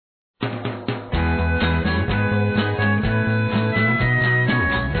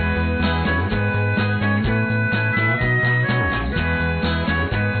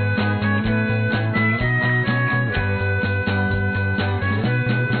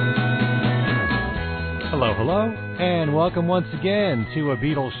Hello, hello, and welcome once again to a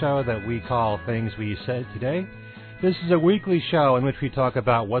Beatles show that we call Things We Said Today. This is a weekly show in which we talk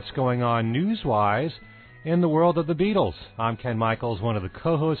about what's going on news-wise in the world of the Beatles. I'm Ken Michaels, one of the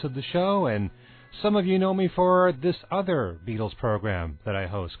co-hosts of the show, and some of you know me for this other Beatles program that I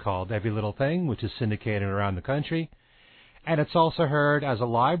host called Every Little Thing, which is syndicated around the country. And it's also heard as a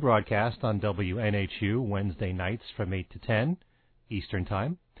live broadcast on WNHU Wednesday nights from 8 to 10 Eastern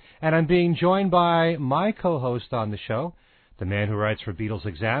Time. And I'm being joined by my co-host on the show, the man who writes for Beatles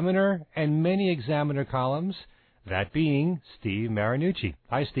Examiner and many Examiner columns, that being Steve Marinucci.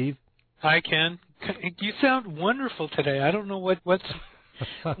 Hi, Steve. Hi, Ken. You sound wonderful today. I don't know what's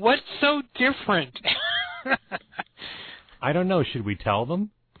so different. I don't know. Should we tell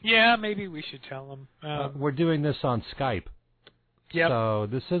them? Yeah, maybe we should tell them. We're doing this on Skype. Yep. So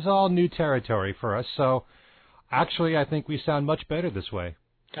this is all new territory for us. So actually, I think we sound much better this way.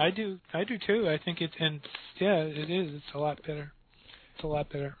 I do too. I think it is. It's a lot better. It's a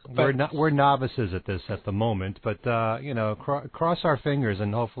lot better. But We're novices at this at the moment, but cross our fingers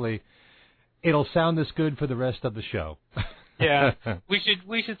and hopefully it'll sound this good for the rest of the show. Yeah,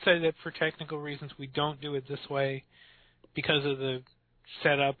 we should say that for technical reasons we don't do it this way because of the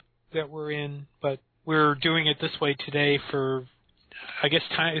setup that we're in, but we're doing it this way today for, I guess,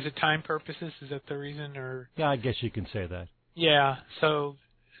 time. Is it time purposes? Is that the reason? Or yeah, I guess you can say that. Yeah, so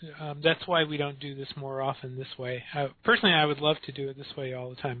that's why we don't do this more often this way. Personally, I would love to do it this way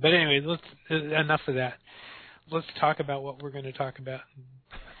all the time. But anyway, enough of that. Let's talk about what we're going to talk about.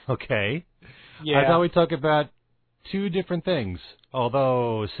 Okay. Yeah. I thought we'd talk about two different things,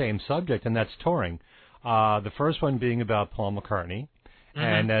 although same subject, and that's touring. The first one being about Paul McCartney. Mm-hmm.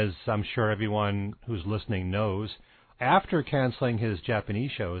 And as I'm sure everyone who's listening knows, after canceling his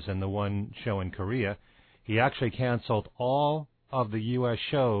Japanese shows and the one show in Korea, he actually canceled all of the U.S.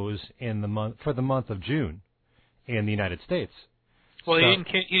 shows for the month of June in the United States. Well,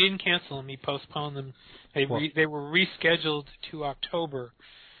 he didn't cancel them. He postponed them. They were rescheduled to October,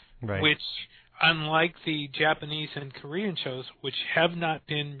 right. Which, unlike the Japanese and Korean shows, which have not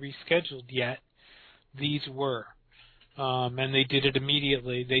been rescheduled yet, these were. And they did it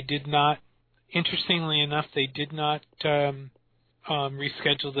immediately. They did not, interestingly enough, they did not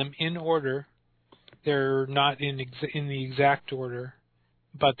reschedule them in order. They're not in the exact order,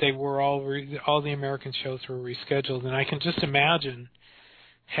 but they were all the American shows were rescheduled, and I can just imagine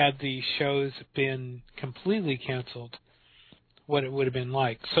had the shows been completely canceled, what it would have been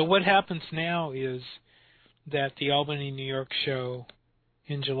like. So what happens now is that the Albany, New York show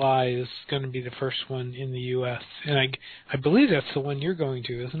in July is going to be the first one in the U.S., and I believe that's the one you're going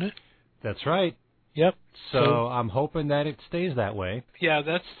to, isn't it? That's right. Yep. So I'm hoping that it stays that way. Yeah,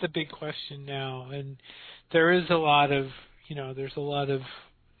 that's the big question now, and there is a lot of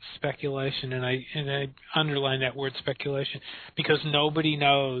speculation, and I underline that word speculation because nobody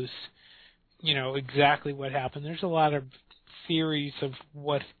knows, exactly what happened. There's a lot of theories of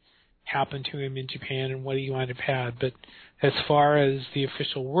what happened to him in Japan and what he might have had, but as far as the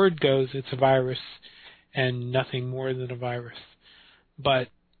official word goes, it's a virus and nothing more than a virus. But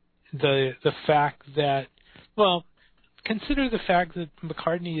the fact that, consider the fact that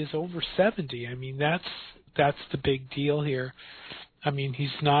McCartney is over 70. I mean, that's the big deal here. I mean,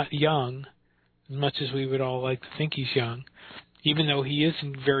 he's not young, as much as we would all like to think he's young, even though he is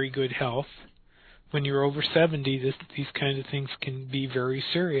in very good health. When you're over 70, these kinds of things can be very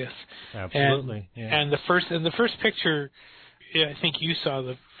serious. Absolutely. And the first picture, I think you saw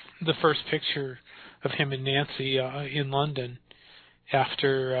the first picture of him and Nancy in London.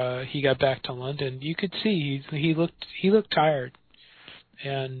 After he got back to London, you could see he looked tired,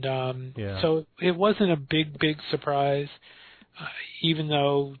 and so it wasn't a big surprise. Even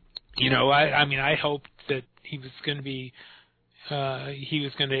though I hoped that he was going to be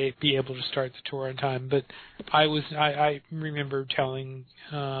able to start the tour on time. But I remember telling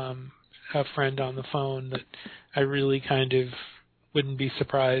a friend on the phone that I really kind of wouldn't be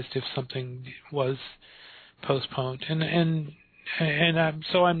surprised if something was postponed, and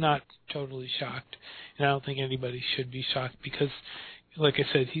I'm not totally shocked, and I don't think anybody should be shocked because, like I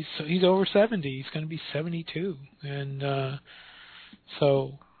said, he's over 70. He's going to be 72, and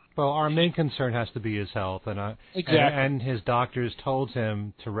so. Well, our main concern has to be his health, and exactly. And his doctors told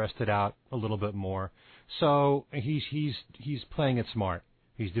him to rest it out a little bit more. So he's playing it smart.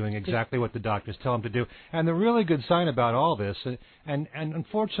 He's doing exactly what the doctors tell him to do. And the really good sign about all this, and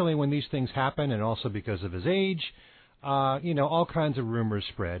unfortunately when these things happen, and also because of his age, all kinds of rumors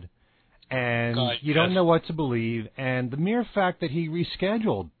spread, and you don't know what to believe. And the mere fact that he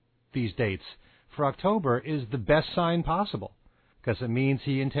rescheduled these dates for October is the best sign possible, because it means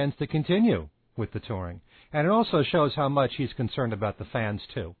he intends to continue with the touring. And it also shows how much he's concerned about the fans,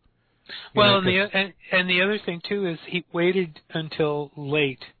 too. Well, and the other thing, too, is he waited until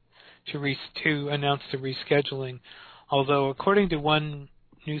late to announce the rescheduling, although according to one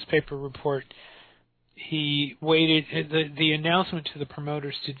newspaper report, he waited. The announcement to the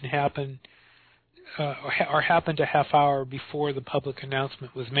promoters didn't happen or happened a half hour before the public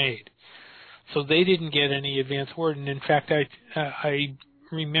announcement was made. So they didn't get any advance word. And in fact, I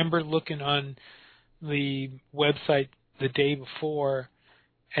remember looking on the website the day before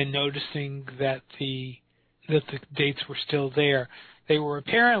and noticing that the dates were still there. They were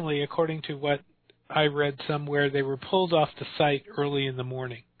apparently, according to what I read somewhere, they were pulled off the site early in the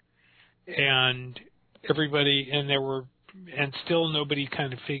morning, and still nobody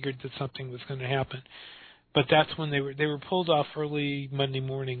kind of figured that something was going to happen. But that's when they were pulled off early Monday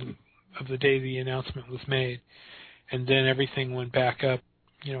morning of the day the announcement was made, and then everything went back up,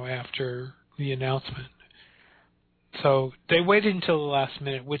 after the announcement. So they waited until the last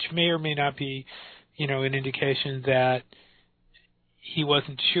minute, which may or may not be, an indication that he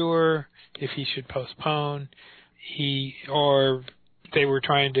wasn't sure if he should postpone. Or they were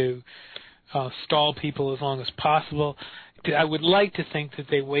trying to stall people as long as possible. I would like to think that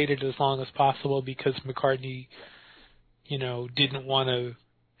they waited as long as possible because McCartney, didn't want to,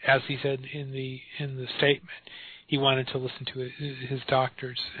 as he said in the statement, he wanted to listen to his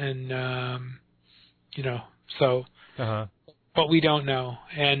doctors, and so. Uh-huh. But we don't know,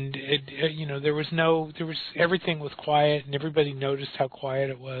 and everything was quiet, and everybody noticed how quiet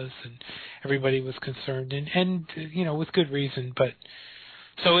it was, and everybody was concerned, and with good reason. But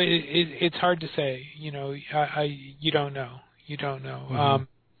so it's hard to say, you don't know, Mm-hmm.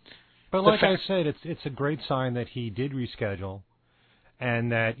 But like I said, it's a great sign that he did reschedule,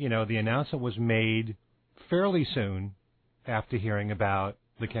 and that the announcement was made fairly soon after hearing about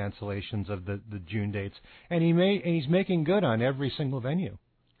the cancellations of the June dates, and he's making good on every single venue.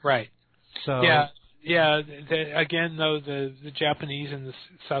 Right. So again, though, the Japanese and the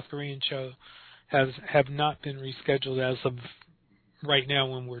South Korean show have not been rescheduled as of right now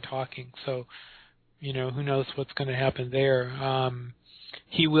when we're talking. So, who knows what's going to happen there.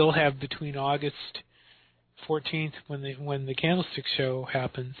 He will have between August 14th when the Candlestick show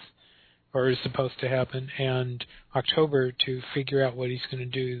happens, or is supposed to happen, and October to figure out what he's going to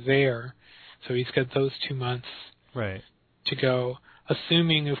do there. So he's got those 2 months right to go,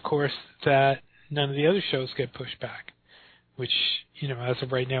 assuming, of course, that none of the other shows get pushed back, which, as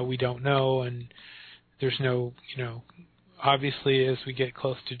of right now, we don't know, and there's no, obviously as we get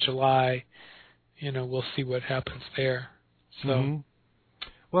close to July, we'll see what happens there. So. Mm-hmm.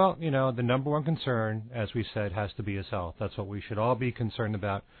 Well, the number one concern, as we said, has to be his health. That's what we should all be concerned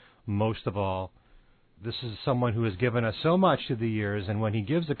about. Most of all, this is someone who has given us so much through the years, and when he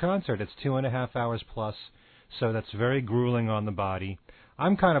gives a concert, it's 2.5 hours plus, so that's very grueling on the body.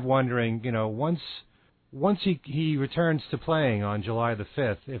 I'm kind of wondering, once he returns to playing on July the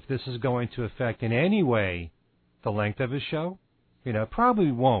 5th, if this is going to affect in any way the length of his show.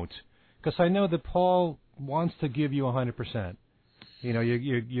 Probably won't, because I know that Paul wants to give you 100%.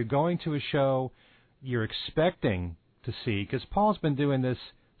 You're going to a show you're expecting to see, because Paul's been doing this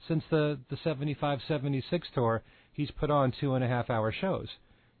since the 75-76 tour. He's put on 2.5-hour shows,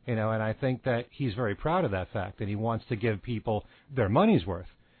 and I think that he's very proud of that fact, that he wants to give people their money's worth.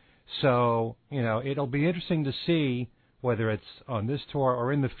 So, it'll be interesting to see whether it's on this tour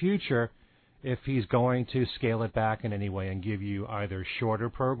or in the future, if he's going to scale it back in any way and give you either shorter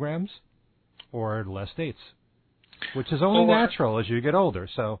programs or less dates, which is only natural as you get older.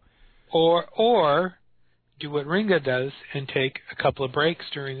 So, or do what Ringo does and take a couple of breaks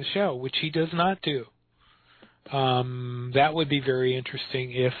during the show, which he does not do. That would be very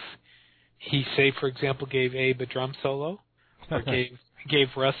interesting if he, say, for example, gave Abe a drum solo, or gave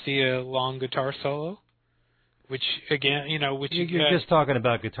Rusty a long guitar solo, which again, you're just talking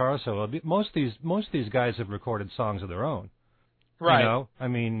about guitar solo. Most of these guys have recorded songs of their own. Right.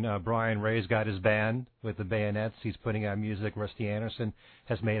 Brian Ray's got his band with the Bayonets. He's putting out music. Rusty Anderson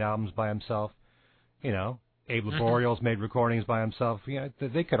has made albums by himself. Abe Laboriel's made recordings by himself.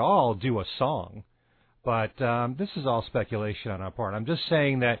 They could all do a song, but this is all speculation on our part. I'm just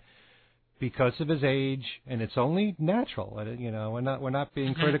saying that because of his age, and it's only natural. We're not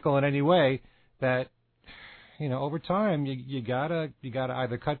being critical in any way. That over time you gotta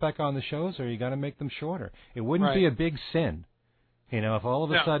either cut back on the shows or you gotta make them shorter. It wouldn't be a big sin, if all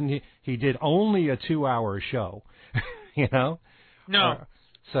of a sudden he did only a 2-hour show, No.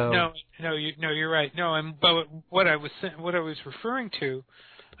 So you're right. No, but what I was referring to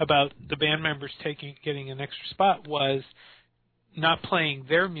about the band members getting an extra spot was not playing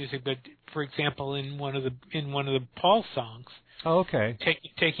their music, but for example, in one of the Paul songs, Oh, okay.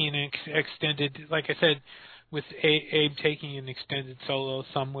 taking an extended, like I said, with Abe taking an extended solo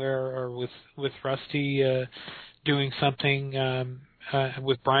somewhere, or with Rusty doing something,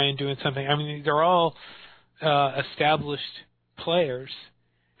 with Brian doing something. I mean, they're all established players,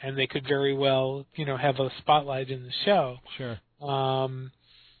 and they could very well, have a spotlight in the show. Sure.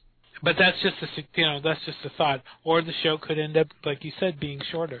 But that's just a thought. Or the show could end up, like you said, being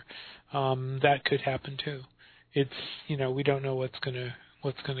shorter. That could happen too. It's we don't know what's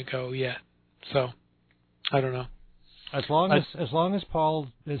gonna go yet. So I don't know. As long as Paul's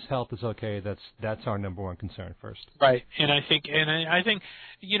health is okay, that's our number one concern first. Right. And I think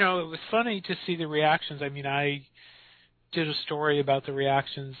it was funny to see the reactions. I mean, I did a story about the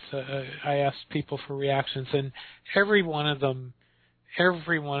reactions. I asked people for reactions, and every one of them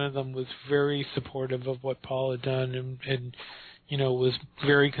was very supportive of what Paul had done, and was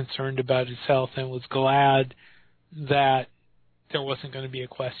very concerned about his health, and was glad that there wasn't going to be a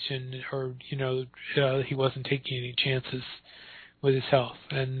question, or he wasn't taking any chances with his health.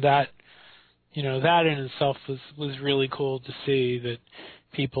 And that that in itself was really cool to see, that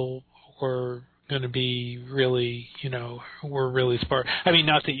people were going to be really were really smart. I mean,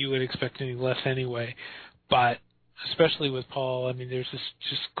 not that you would expect any less anyway, but especially with Paul, I mean, there's this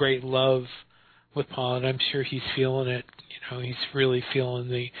just great love with Paul, and I'm sure he's feeling it. He's really feeling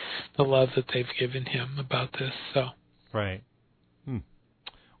the love that they've given him about this. So right.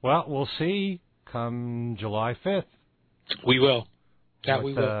 Well, we'll see come July 5th. We will. That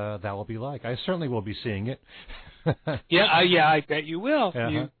will be like. I certainly will be seeing it. Yeah, I bet you will.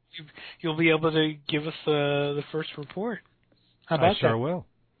 Uh-huh. You'll be able to give us the first report. How about that? I sure will.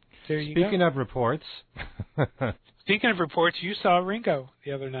 There you go. Speaking of reports. Speaking of reports, you saw Ringo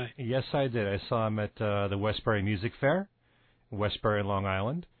the other night. Yes, I did. I saw him at the Westbury Music Fair, Westbury, Long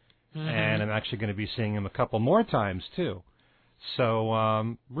Island. Mm-hmm. And I'm actually going to be seeing him a couple more times, too.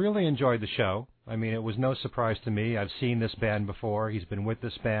 So really enjoyed the show. I mean, it was no surprise to me. I've seen this band before. He's been with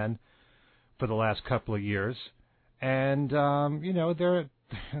this band for the last couple of years. And,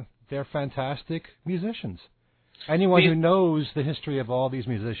 they're fantastic musicians. Anyone who knows the history of all these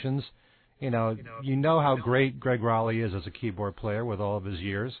musicians, you know how great Greg Raleigh is as a keyboard player with all of his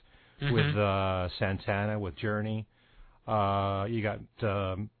years, mm-hmm. with Santana, with Journey. You got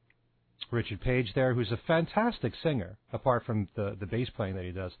Richard Page there, who's a fantastic singer, apart from the bass playing that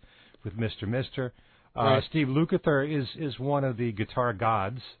he does with Mr. Mister. Right. Steve Lukather is one of the guitar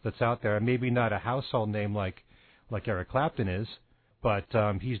gods that's out there. Maybe not a household name like Eric Clapton is, but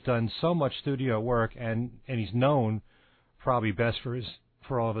he's done so much studio work, and he's known probably best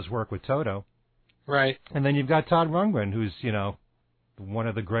for all of his work with Toto. Right. And then you've got Todd Rundgren, who's one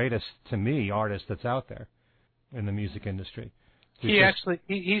of the greatest, to me, artists that's out there in the music industry. He's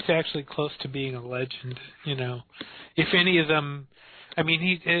actually close to being a legend. If any of them, I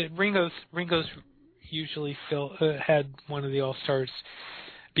mean, Ringo's usually had one of the All-Stars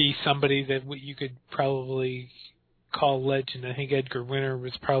be somebody that you could probably call legend. I think Edgar Winter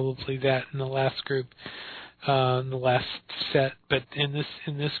was probably that in the last group, in the last set. But in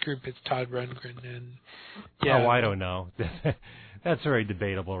this group, it's Todd Rundgren, and yeah. Oh, I don't know. That's very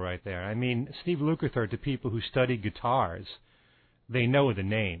debatable right there. I mean, Steve Lukather, to people who study guitars, they know the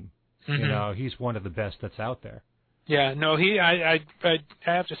name. Mm-hmm. He's one of the best that's out there. Yeah, no, I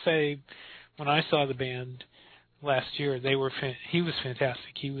have to say, when I saw the band last year, he was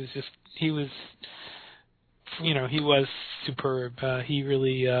fantastic. He was superb. He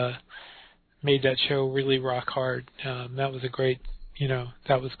really made that show really rock hard. That was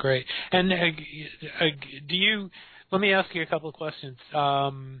that was great. And let me ask you a couple of questions.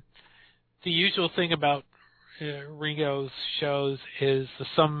 The usual thing about Ringo's shows is the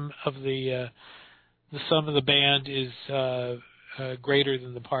sum of the band is greater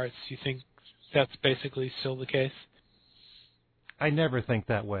than the parts. Do you think that's basically still the case? I never think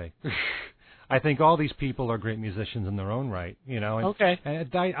that way. I think all these people are great musicians in their own right, Okay.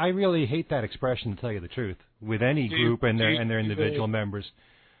 And I really hate that expression, to tell you the truth, with any group and their individual members,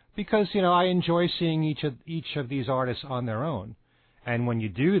 because I enjoy seeing each of these artists on their own. And when you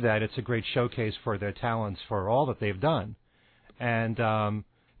do that, it's a great showcase for their talents, for all that they've done. And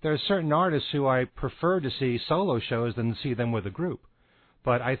there are certain artists who I prefer to see solo shows than see them with a group.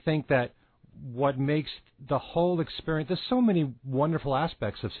 But I think that what makes the whole experience, there's so many wonderful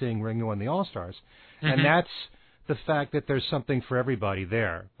aspects of seeing Ringo and the All-Stars. Mm-hmm. And that's the fact that there's something for everybody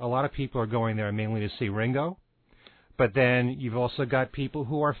there. A lot of people are going there mainly to see Ringo. But then you've also got people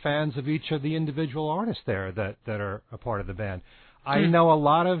who are fans of each of the individual artists there that are a part of the band. I know a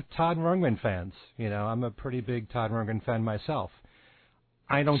lot of Todd Rundgren fans. I'm a pretty big Todd Rundgren fan myself.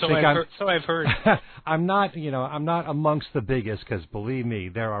 I don't so think I've heard. I'm not, I'm not amongst the biggest, because believe me,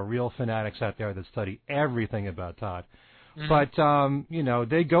 there are real fanatics out there that study everything about Todd. Mm-hmm. But,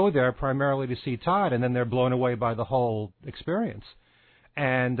 they go there primarily to see Todd, and then they're blown away by the whole experience.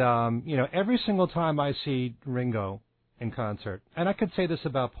 And, every single time I see Ringo in concert, and I could say this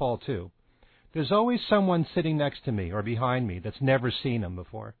about Paul too, there's always someone sitting next to me or behind me that's never seen him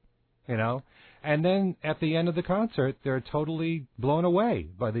before, And then at the end of the concert, they're totally blown away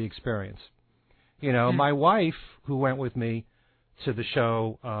by the experience. My wife, who went with me to the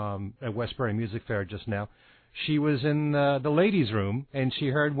show at Westbury Music Fair just now, she was in the ladies' room, and she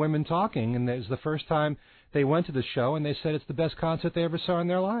heard women talking, and it was the first time they went to the show, and they said it's the best concert they ever saw in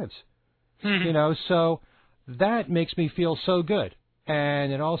their lives. So that makes me feel so good.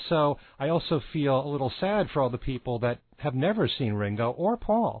 And I also feel a little sad for all the people that have never seen Ringo or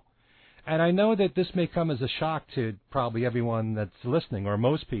Paul. And I know that this may come as a shock to probably everyone that's listening, or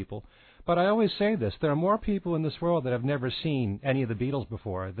most people, but I always say this: there are more people in this world that have never seen any of the Beatles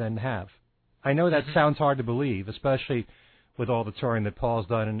before than have. I know that sounds hard to believe, especially with all the touring that Paul's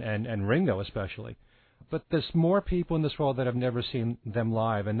done, and Ringo especially. But there's more people in this world that have never seen them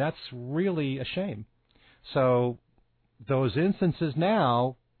live, and that's really a shame. So those instances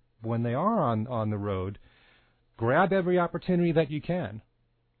now, when they are on the road, grab every opportunity that you can,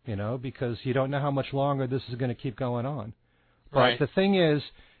 because you don't know how much longer this is going to keep going on. Right. But the thing is,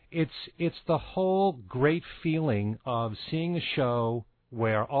 it's the whole great feeling of seeing a show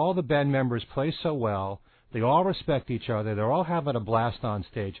where all the band members play so well, they all respect each other, they're all having a blast on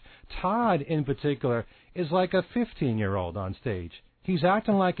stage. Todd, in particular, is like a 15-year-old on stage. He's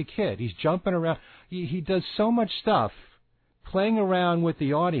acting like a kid. He's jumping around. He does so much stuff, playing around with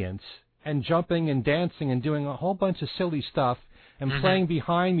the audience and jumping and dancing and doing a whole bunch of silly stuff and playing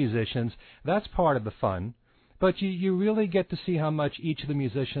behind musicians. That's part of the fun. But you really get to see how much each of the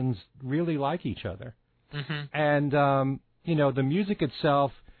musicians really like each other. And, the music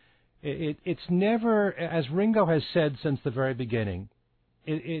itself, it's never, as Ringo has said since the very beginning,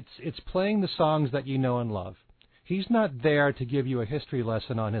 it's playing the songs that you know and love. He's not there to give you a history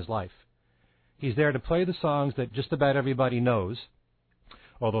lesson on his life. He's there to play the songs that just about everybody knows,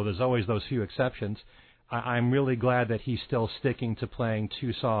 although there's always those few exceptions. I'm really glad that he's still sticking to playing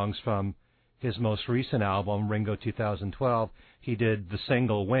two songs from his most recent album, Ringo 2012. He did the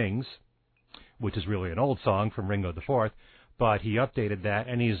single Wings, which is really an old song from Ringo IV, but he updated that,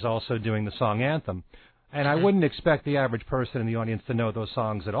 and he's also doing the song Anthem. And I wouldn't expect the average person in the audience to know those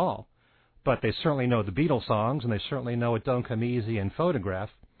songs at all, but they certainly know the Beatles songs, and they certainly know It Don't Come Easy and Photograph,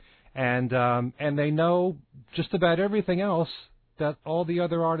 and they know just about everything else that all the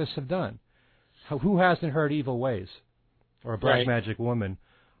other artists have done. Who hasn't heard Evil Ways or Black Magic Woman?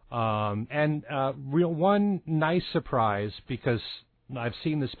 One nice surprise, because I've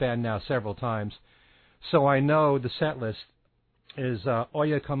seen this band now several times, so I know the set list is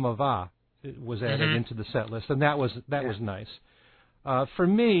Oye Como Va. It was added into the set list, and that was nice. For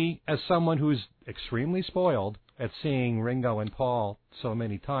me, as someone who's extremely spoiled at seeing Ringo and Paul so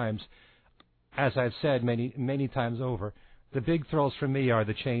many times, as I've said many times over, the big thrills for me are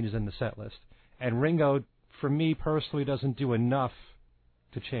the changes in the set list. And Ringo, for me personally, doesn't do enough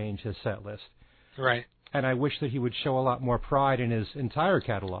to change his set list. Right. And I wish that he would show a lot more pride in his entire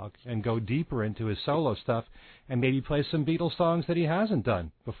catalog and go deeper into his solo stuff and maybe play some Beatles songs that he hasn't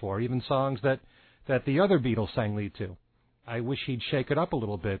done before, even songs that the other Beatles sang lead to. I wish he'd shake it up a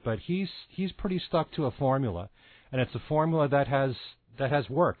little bit, but he's pretty stuck to a formula, and it's a formula that has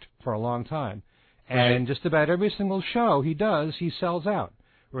worked for a long time. And just about every single show he does, he sells out,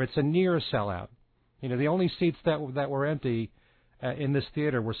 or it's a near sellout. The only seats that were empty in this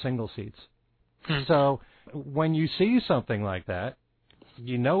theater were single seats. So when you see something like that,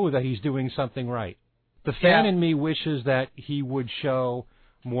 you know that he's doing something right. The fan in me wishes that he would show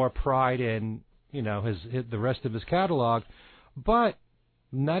more pride in, the rest of his catalog, but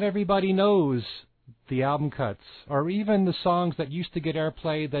not everybody knows the album cuts or even the songs that used to get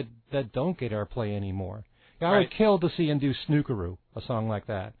airplay that don't get airplay anymore. I would kill to see him do Snookeroo, a song like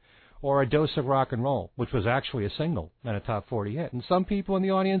that, or A Dose of Rock and Roll, which was actually a single and a top 40 hit, and some people in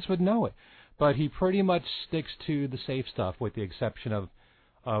the audience would know it. But he pretty much sticks to the safe stuff, with the exception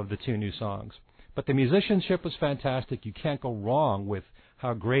of the two new songs. But the musicianship was fantastic. You can't go wrong with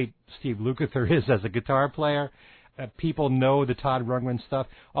how great Steve Lukather is as a guitar player. People know the Todd Rundgren stuff.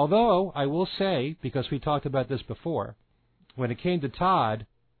 Although, I will say, because we talked about this before, when it came to Todd,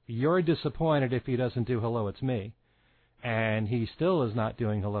 you're disappointed if he doesn't do Hello, It's Me. And he still is not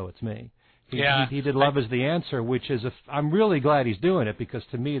doing Hello, It's Me. He did Love Is the Answer, which is I'm really glad he's doing it, because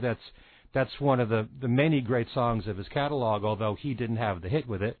to me that's That's one of the many great songs of his catalog, although he didn't have the hit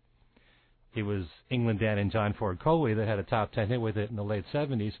with it. It was England Dan and John Ford Coley that had a top 10 hit with it in the late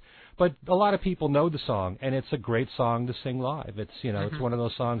 70s. But a lot of people know the song, and it's a great song to sing live. It's, it's one of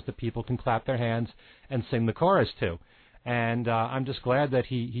those songs that people can clap their hands and sing the chorus to. And I'm just glad that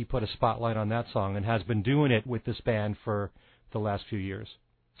he put a spotlight on that song and has been doing it with this band for the last few years.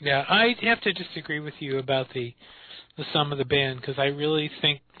 Yeah, I have to disagree with you about the sum of the band, because I really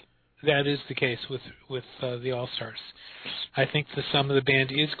think that is the case with the All-Stars. I think the sum of the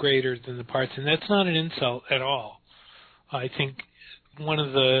band is greater than the parts, and that's not an insult at all. I think one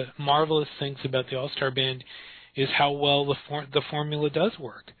of the marvelous things about the All-Star Band is how well the formula does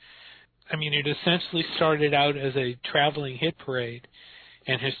work. I mean, it essentially started out as a traveling hit parade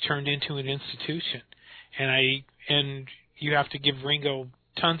and has turned into an institution. And you have to give Ringo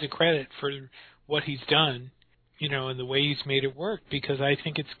tons of credit for what he's done, and the way he's made it work, because I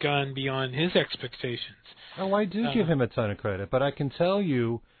think it's gone beyond his expectations. Oh, I do give him a ton of credit, but I can tell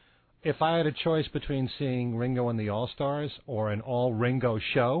you, if I had a choice between seeing Ringo and the All-Stars or an all-Ringo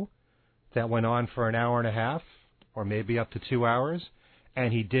show that went on for an hour and a half or maybe up to 2 hours,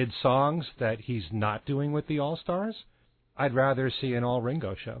 and he did songs that he's not doing with the All-Stars, I'd rather see an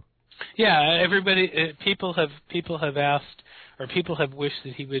all-Ringo show. Yeah, people have asked, or people have wished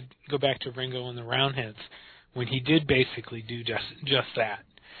that he would go back to Ringo and the Roundheads, when he did basically do just that.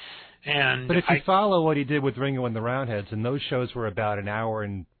 But if you follow what he did with Ringo and the Roundheads, and those shows were about an hour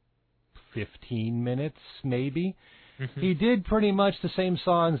and 15 minutes, maybe, he did pretty much the same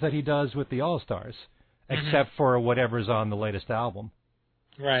songs that he does with the All-Stars, except for whatever's on the latest album.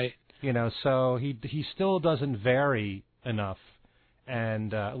 Right. So he still doesn't vary enough,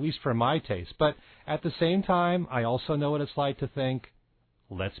 and at least for my taste. But at the same time, I also know what it's like to think,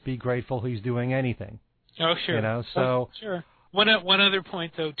 let's be grateful he's doing anything. Oh, sure. Sure. One other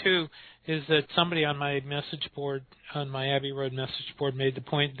point, though, too, is that somebody on my message board, on my Abbey Road message board, made the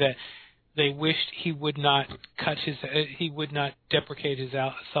point that they wished he would not he would not deprecate his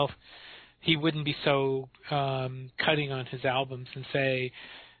self. He wouldn't be so cutting on his albums and say,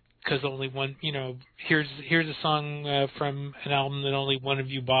 because only one, here's a song from an album that only one of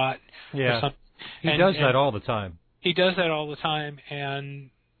you bought. Yeah, or something. He does that all the time. He does that all the time,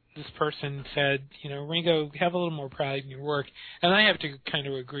 and this person said, Ringo, have a little more pride in your work. And I have to kind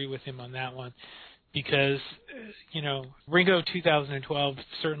of agree with him on that one, because, Ringo 2012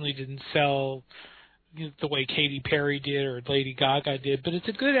 certainly didn't sell the way Katy Perry did or Lady Gaga did, but it's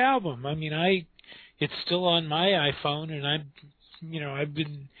a good album. I mean, it's still on my iPhone, and I've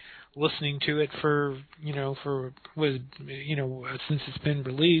been listening to it since it's been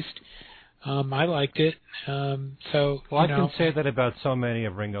released. I liked it. I can say that about so many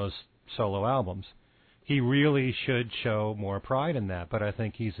of Ringo's solo albums. He really should show more pride in that, but I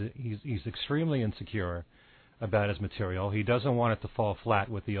think he's extremely insecure about his material. He doesn't want it to fall flat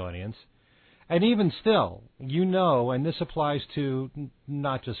with the audience. And even still, and this applies to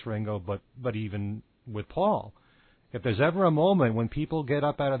not just Ringo, but even with Paul, if there's ever a moment when people get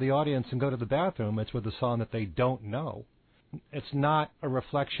up out of the audience and go to the bathroom, it's with a song that they don't know. It's not a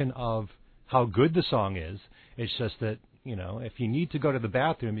reflection of how good the song is. It's just that, if you need to go to the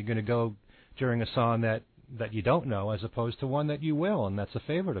bathroom, you're going to go during a song that you don't know, as opposed to one that you will, and that's a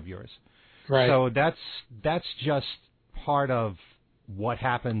favorite of yours. Right. So that's just part of what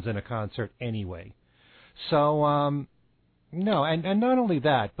happens in a concert anyway. So, no, and not only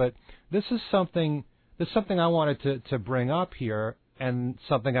that, but this is something I wanted to bring up here, and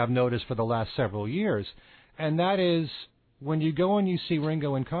something I've noticed for the last several years, and that is when you go and you see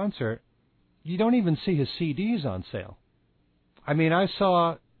Ringo in concert, you don't even see his CDs on sale. I mean, I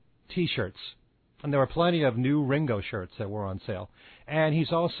saw T-shirts, and there were plenty of new Ringo shirts that were on sale. And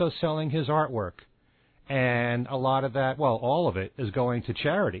he's also selling his artwork. And a lot of that, all of it, is going to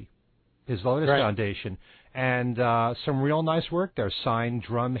charity, his Lotus Foundation. And some real nice work there, signed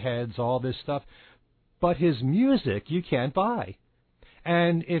drum heads, all this stuff. But his music you can't buy.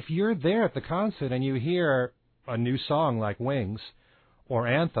 And if you're there at the concert and you hear a new song like Wings or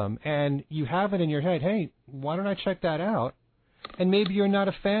Anthem, and you have it in your head, hey, why don't I check that out? And maybe you're not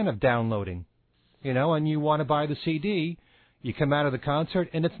a fan of downloading, and you want to buy the CD. You come out of the concert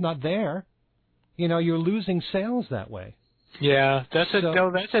and it's not there. You're losing sales that way. Yeah, that's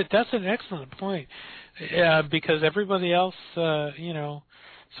an excellent point. Because everybody else,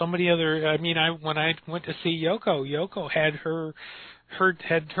 somebody other. I mean, when I went to see Yoko had her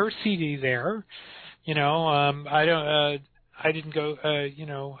CD there. I didn't go.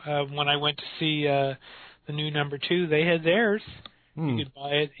 When I went to see the new number 2, they had theirs. You could buy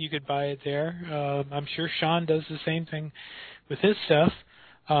it. You could buy it there. I'm sure Sean does the same thing with his stuff.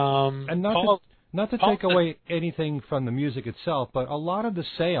 And not to take away anything from the music itself, but a lot of the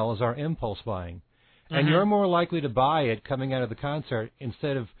sales are impulse buying. And you're more likely to buy it coming out of the concert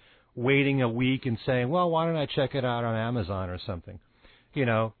instead of waiting a week and saying, well, why don't I check it out on Amazon or something? You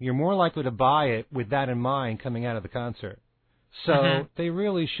know, you're more likely to buy it with that in mind coming out of the concert. So they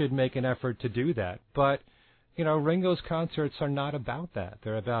really should make an effort to do that. But, you know, Ringo's concerts are not about that.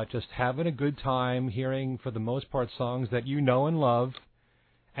 They're about just having a good time, hearing, for the most part, songs that you know and love,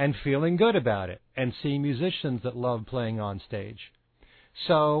 and feeling good about it, and seeing musicians that love playing on stage.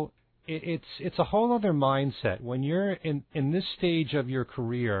 So it's a whole other mindset when you're in this stage of your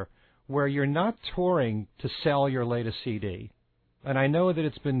career where you're not touring to sell your latest CD. And I know that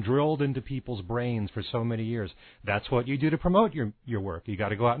it's been drilled into people's brains for so many years. That's what you do to promote your work. You got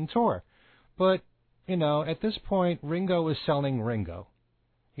to go out and tour. But, you know, at this point, Ringo is selling Ringo.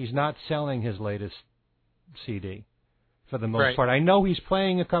 He's not selling his latest CD for the most part. I know he's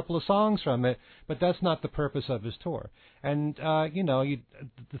playing a couple of songs from it, but that's not the purpose of his tour. And, you know,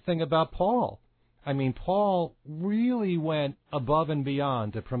 the thing about Paul, I mean, Paul really went above and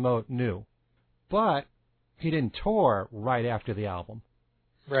beyond to promote New. But he didn't tour right after the album.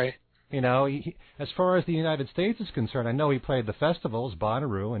 Right. You know, as far as the United States is concerned, I know he played the festivals,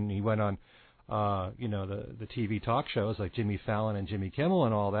 Bonnaroo, and he went on, you know, the TV talk shows like Jimmy Fallon and Jimmy Kimmel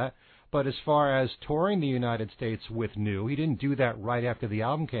and all that. But as far as touring the United States with New, he didn't do that right after the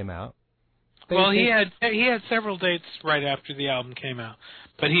album came out. He had several dates right after the album came out,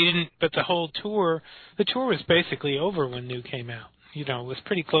 but he didn't. But the tour was basically over when New came out. You know, it was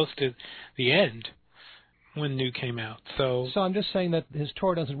pretty close to the end when New came out. So I'm just saying that his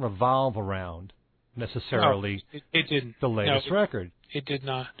tour doesn't revolve around necessarily it didn't. The latest record. It did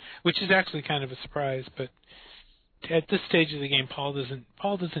not, which is actually kind of a surprise. But at this stage of the game, Paul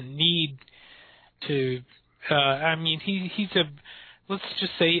doesn't need to. I mean, he's a. Let's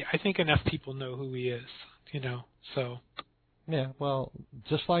just say I think enough people know who he is. You know, so. Yeah, well,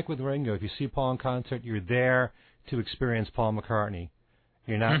 just like with Ringo, if you see Paul in concert, you're there to experience Paul McCartney.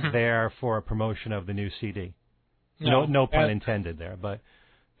 You're not there for a promotion of the new CD. No pun intended there, but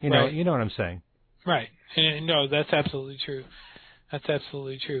you know what I'm saying. Right. And no, that's absolutely true. That's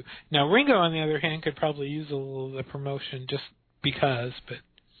absolutely true. Now Ringo, on the other hand, could probably use a little of the promotion just because. But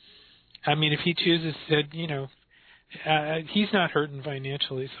I mean, if he chooses to, you know, he's not hurting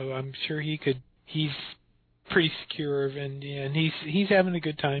financially, so I'm sure he could. He's pretty secure, and he's having a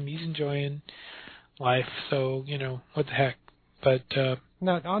good time. He's enjoying life. So you know, what the heck. But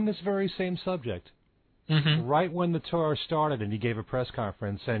now, on this very same subject, right when the tour started and he gave a press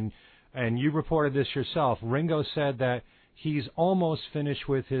conference, and you reported this yourself, Ringo said that he's almost finished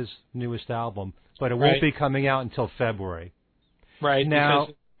with his newest album, but it won't be coming out until February. Right, now,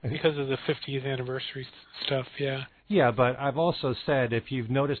 because of the 50th anniversary stuff, yeah. Yeah, but I've also said if you've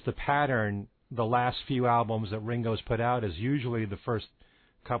noticed the pattern, the last few albums that Ringo's put out is usually the first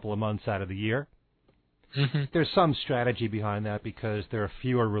couple of months out of the year. There's some strategy behind that because there are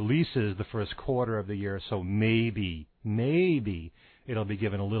fewer releases the first quarter of the year, so maybe it'll be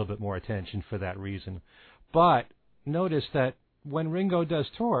given a little bit more attention for that reason. But notice that when Ringo does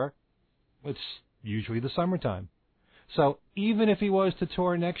tour, it's usually the summertime. So even if he was to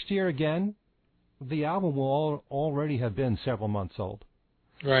tour next year again, the album will already have been several months old.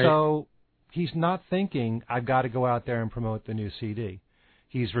 Right. So he's not thinking, I've got to go out there and promote the new CD.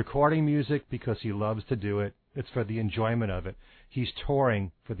 He's recording music because he loves to do it. It's for the enjoyment of it. He's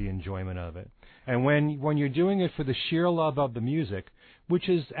touring for the enjoyment of it. And when you're doing it for the sheer love of the music, which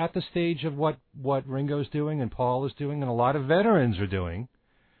is at the stage of what Ringo's doing and Paul is doing and a lot of veterans are doing,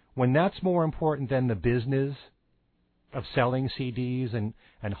 when that's more important than the business of selling CDs and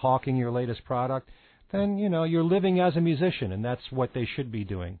hawking your latest product, then, you know, you're living as a musician, and that's what they should be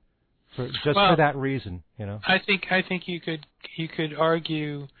doing. For that reason, you know. I think you could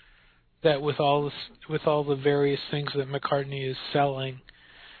argue that with all the various things that McCartney is selling,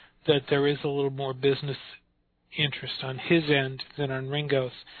 that there is a little more business interest on his end than on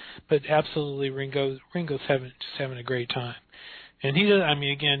Ringo's. But absolutely, Ringo's having a great time, and he does. I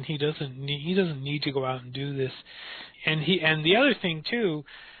mean, again, he doesn't need to go out and do this, and the other thing too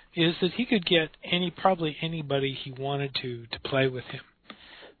is that he could get probably anybody he wanted to play with him.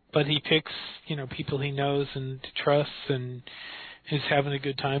 But he picks, you know, people he knows and trusts and is having a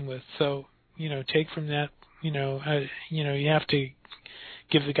good time with. So, you know, take from that, you have to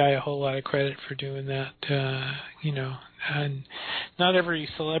give the guy a whole lot of credit for doing that, you know. And not every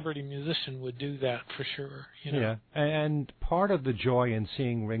celebrity musician would do that for sure, you know. Yeah, and part of the joy in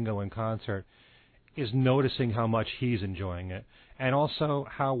seeing Ringo in concert is noticing how much he's enjoying it, and also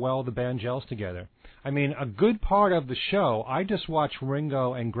how well the band gels together. I mean, a good part of the show, I just watch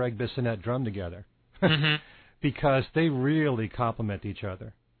Ringo and Greg Bissonette drum together because they really complement each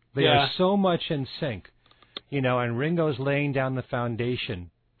other. They are so much in sync, and Ringo's laying down the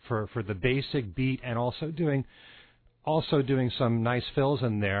foundation for the basic beat, and also doing some nice fills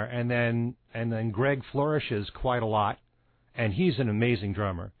in there, and then Greg flourishes quite a lot, and he's an amazing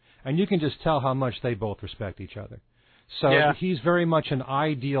drummer. And you can just tell how much they both respect each other. So he's very much an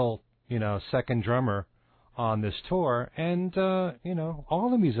ideal, second drummer on this tour. And, all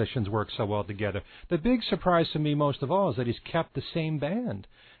the musicians work so well together. The big surprise to me most of all is that he's kept the same band.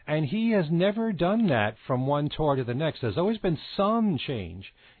 And he has never done that from one tour to the next. There's always been some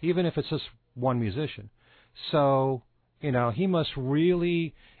change, even if it's just one musician. So, he must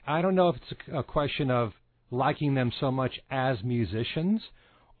really, I don't know if it's a question of liking them so much as musicians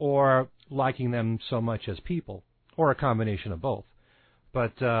or liking them so much as people, or a combination of both.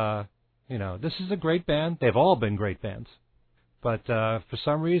 But, this is a great band. They've all been great bands. But for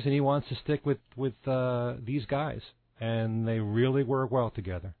some reason, he wants to stick with these guys, and they really work well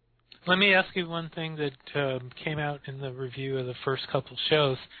together. Let me ask you one thing that came out in the review of the first couple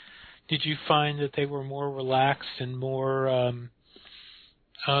shows. Did you find that they were more relaxed and more,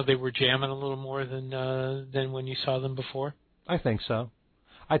 they were jamming a little more than when you saw them before? I think so.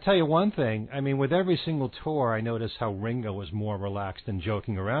 I tell you one thing, I mean, with every single tour, I noticed how Ringo was more relaxed and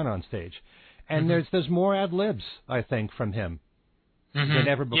joking around on stage. And there's more ad-libs, I think, from him than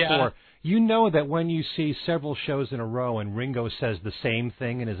ever before. Yeah. You know that when you see several shows in a row and Ringo says the same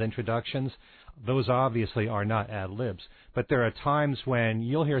thing in his introductions, those obviously are not ad-libs. But there are times when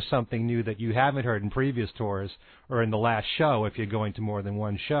you'll hear something new that you haven't heard in previous tours or in the last show if you're going to more than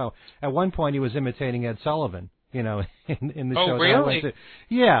one show. At one point, he was imitating Ed Sullivan. In the show. Oh, really?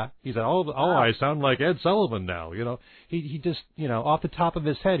 Yeah. He said, wow. I sound like Ed Sullivan now. He just, off the top of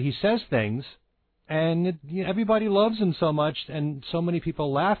his head, he says things, and everybody loves him so much, and so many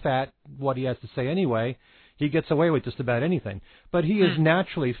people laugh at what he has to say anyway. He gets away with just about anything. But he is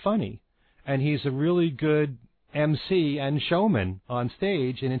naturally funny, and he's a really good MC and showman on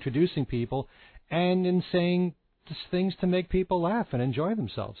stage in introducing people and in saying just things to make people laugh and enjoy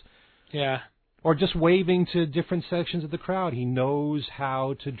themselves. Yeah. Or just waving to different sections of the crowd. He knows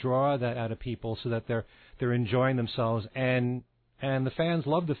how to draw that out of people so that they're enjoying themselves, and the fans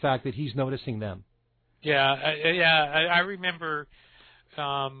love the fact that he's noticing them. Yeah, I remember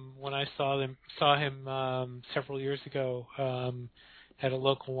when I saw him several years ago at a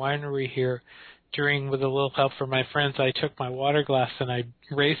local winery here. With a little help from my friends, I took my water glass and I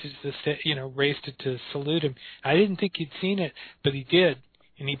raised it to salute him. I didn't think he'd seen it, but he did.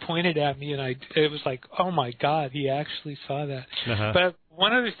 And he pointed at me, and it was like, oh, my God, he actually saw that. But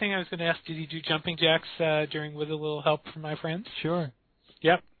one other thing I was going to ask, did he do jumping jacks with a little help from my friends? Sure.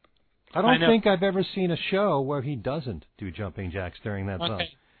 Yep. I don't think I've ever seen a show where he doesn't do jumping jacks during that song.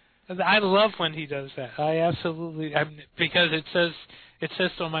 I love when he does that. I absolutely, because it says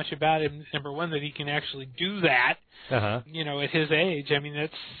so much about him, number one, that he can actually do that, at his age.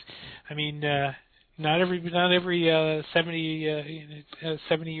 Not every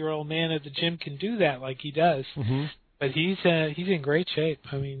 70-year-old man at the gym can do that like he does. But he's in great shape.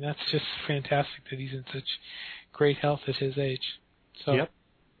 That's just fantastic that he's in such great health at his age. So, yep,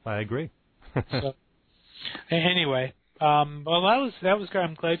 I agree. So, anyway, well, that was good.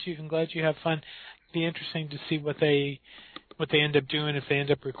 I'm glad you have fun. It'd be interesting to see what they end up doing, if they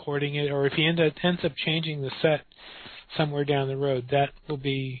end up recording it, or if he ends up changing the set somewhere down the road. That will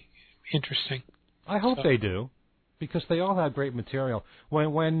be interesting. I hope they do, because they all have great material.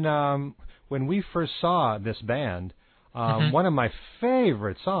 When we first saw this band, one of my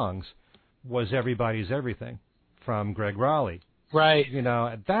favorite songs was "Everybody's Everything" from Greg Raleigh. Right.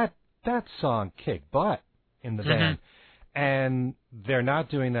 That song kicked butt in the band, and they're not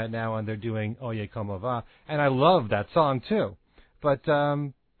doing that now, and they're doing "Oye Como Va," and I love that song too. But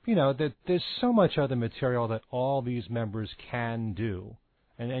there's so much other material that all these members can do.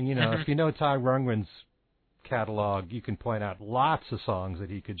 And if you know Todd Rundgren's catalog, you can point out lots of songs that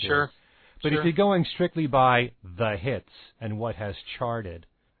he could do. Sure. But if you're going strictly by the hits and what has charted,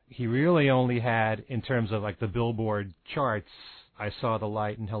 he really only had, in terms of like the Billboard charts, I Saw the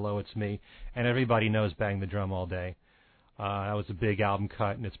Light and Hello, It's Me, and everybody knows Bang the Drum All Day. That was a big album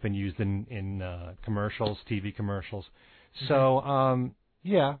cut, and it's been used in commercials, TV commercials. So,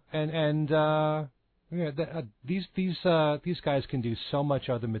 these guys can do so much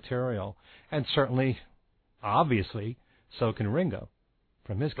other material, and certainly, obviously, so can Ringo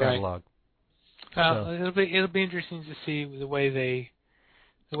from his catalog. Right. It'll be interesting to see the way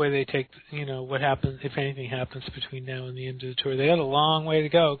the way they take, what happens, if anything happens between now and the end of the tour. They got a long way to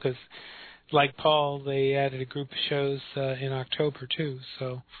go because, like Paul, they added a group of shows in October too.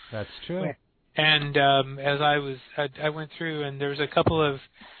 So that's true. And as I went through, and there's a couple of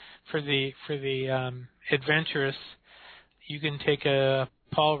for the adventurous, you can take a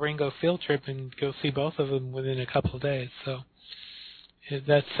Paul Ringo field trip and go see both of them within a couple of days. So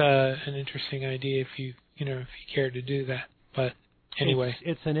that's an interesting idea if you care to do that. But anyway,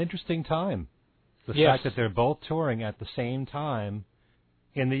 it's an interesting time. The yes. fact that they're both touring at the same time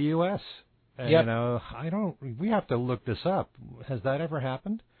in the U.S. Yep. We have to look this up. Has that ever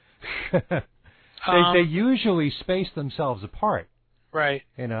happened? They usually space themselves apart. Right.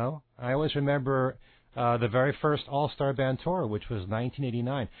 I always remember the very first All-Star Band tour, which was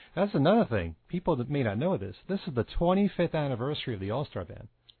 1989. That's another thing. People that may not know this. This is the 25th anniversary of the All-Star Band.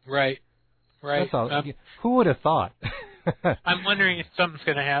 Right. That's all. Who would have thought? I'm wondering if something's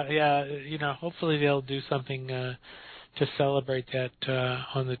going to happen. Yeah, hopefully they'll do something to celebrate that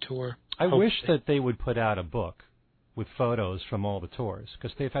on the tour. I wish that they would put out a book with photos from all the tours,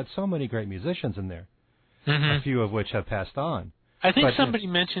 because they've had so many great musicians in there, mm-hmm. a few of which have passed on. I think somebody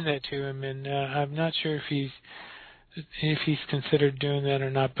mentioned that to him, and I'm not sure if he's considered doing that or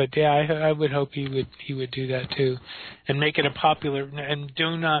not. But yeah, I would hope he would do that too, and make it a popular. And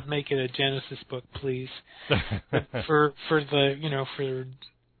do not make it a Genesis book, please. for for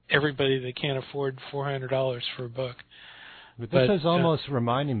everybody that can't afford $400 for a book. But this is almost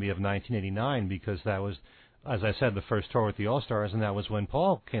reminding me of 1989, because that was, as I said, the first tour with the All-Stars, and that was when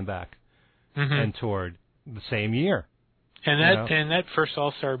Paul came back mm-hmm. and toured the same year. And that first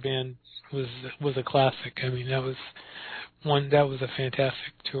All-Star Band was a classic. I mean, that was a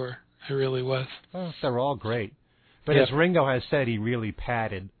fantastic tour. It really was. Well, they're all great. But as Ringo has said, he really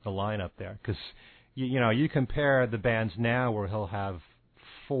padded the lineup there, because you compare the bands now where he'll have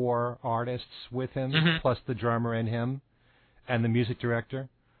 4 artists with him, mm-hmm. plus the drummer and him, and the music director.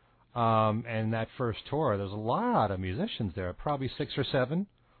 And that first tour, there's a lot of musicians there, probably 6 or 7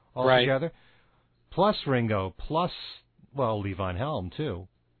 altogether, right. Plus Ringo, plus Levon Helm too.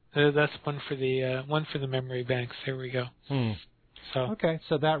 That's one for the memory banks. There we go. Okay,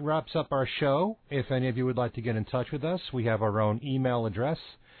 so that wraps up our show. If any of you would like to get in touch with us, we have our own email address,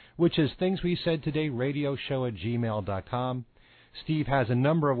 which is thingswesaidtoday.radioshow@gmail.com. Steve has a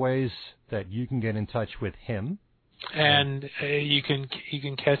number of ways that you can get in touch with him. And you can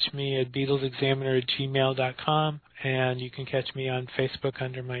catch me at BeatlesExaminer@gmail.com, and you can catch me on Facebook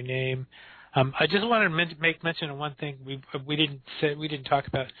under my name. I just wanted to make mention of one thing we didn't talk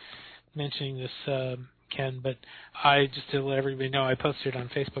about mentioning this, Ken, but just to let everybody know, I posted on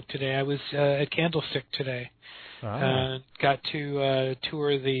Facebook today. I was at Candlestick today. Got to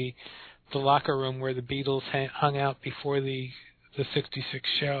tour the locker room where the Beatles hung out before the '66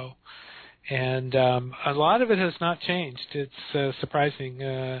 show. And a lot of it has not changed. It's surprising.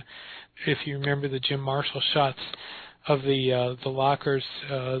 If you remember the Jim Marshall shots of the lockers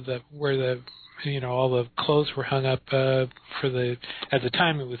where all the clothes were hung up at the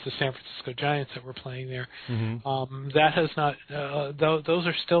time it was the San Francisco Giants that were playing there. Mm-hmm. That has not. Those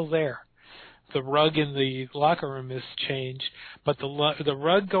are still there. The rug in the locker room has changed, but the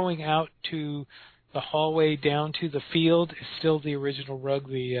rug going out to the hallway down to the field is still the original rug.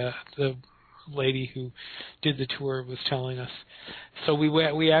 The lady who did the tour was telling us. So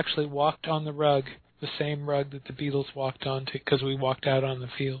we actually walked on the rug, the same rug that the Beatles walked on to, because we walked out on the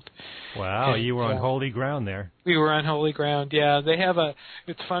field. Wow, and you were on holy ground there. We were on holy ground. Yeah, they have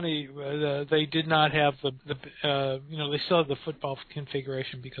it's funny. They did not have they still have the football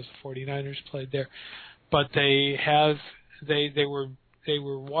configuration because the 49ers played there, but they were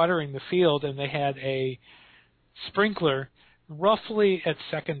watering the field, and they had a sprinkler roughly at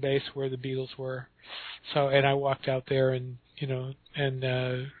second base where the Beatles were. So, and I walked out there and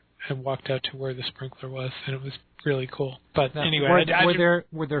walked out to where the sprinkler was, and it was really cool. But now, anyway,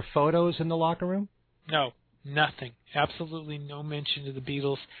 were there photos in the locker room? No, nothing. Absolutely no mention of the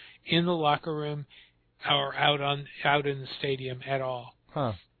Beatles in the locker room or out in the stadium at all.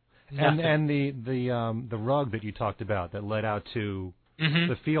 Huh. And the rug that you talked about that led out to mm-hmm.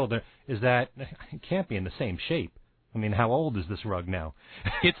 the field, it can't be in the same shape. I mean, how old is this rug now?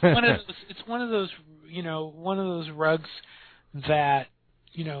 It's one of those rugs that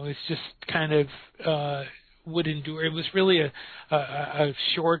it's just kind of would endure. It was really a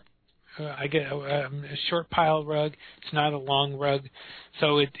short, a short pile rug. It's not a long rug,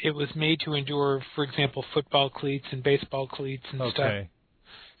 so it was made to endure, for example, football cleats and baseball cleats and stuff.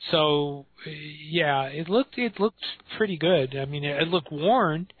 So yeah, it looked pretty good. I mean, it looked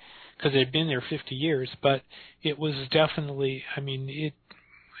worn, because it had been there 50 years, but it was definitely, I mean,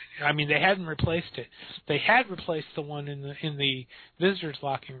 I mean, they hadn't replaced it. They had replaced the one in the visitors'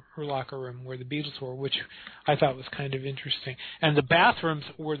 locker room where the Beatles were, which I thought was kind of interesting. And the bathrooms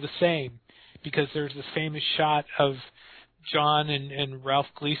were the same, because there's this famous shot of John and Ralph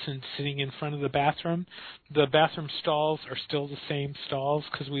Gleason sitting in front of the bathroom. The bathroom stalls are still the same stalls,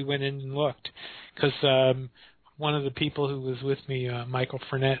 because we went in and looked. Because one of the people who was with me, Michael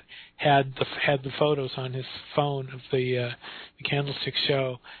Furnett, had the photos on his phone of the Candlestick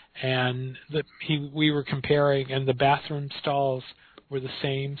show, and we were comparing, and the bathroom stalls were the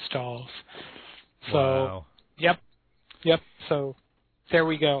same stalls. So, wow. Yep. So there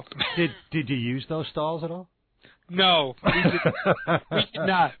we go. Did you use those stalls at all? No, we did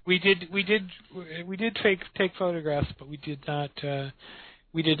not. We did take photographs, but we did not.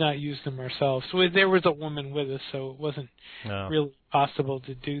 We did not use them ourselves. So there was a woman with us, so it wasn't really possible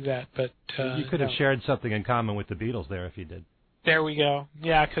to do that. But you could have shared something in common with the Beatles there if you did. There we go.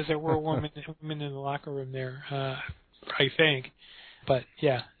 Yeah, because there were women in the locker room there, I think. But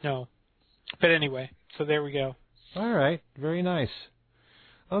yeah, no. But anyway, so there we go. All right, very nice.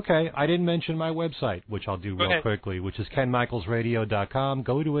 Okay, I didn't mention my website, which I'll do real quickly, which is KenMichaelsRadio.com.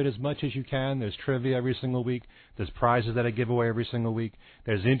 Go to it as much as you can. There's trivia every single week. There's prizes that I give away every single week.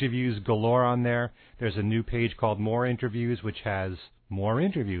 There's interviews galore on there. There's a new page called More Interviews, which has more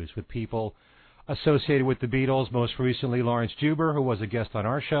interviews with people associated with the Beatles. Most recently, Lawrence Juber, who was a guest on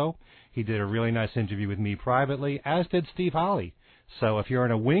our show. He did a really nice interview with me privately, as did Steve Holly. So if you're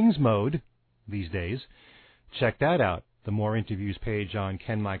in a Wings mode these days, check that out. The More Interviews page on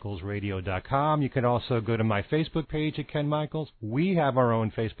KenMichaelsRadio.com. You can also go to my Facebook page at Ken Michaels. We have our own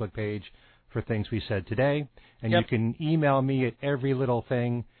Facebook page for Things We Said Today. And you can email me at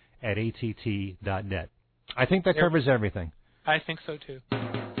everylittlething@att.net. I think that covers everything. I think so, too.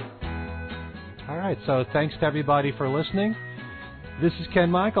 All right, so thanks to everybody for listening. This is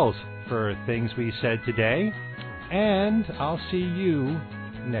Ken Michaels for Things We Said Today, and I'll see you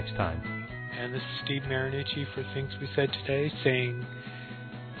next time. And this is Steve Marinucci for Things We Said Today, saying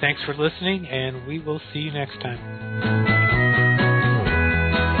thanks for listening, and we will see you next time.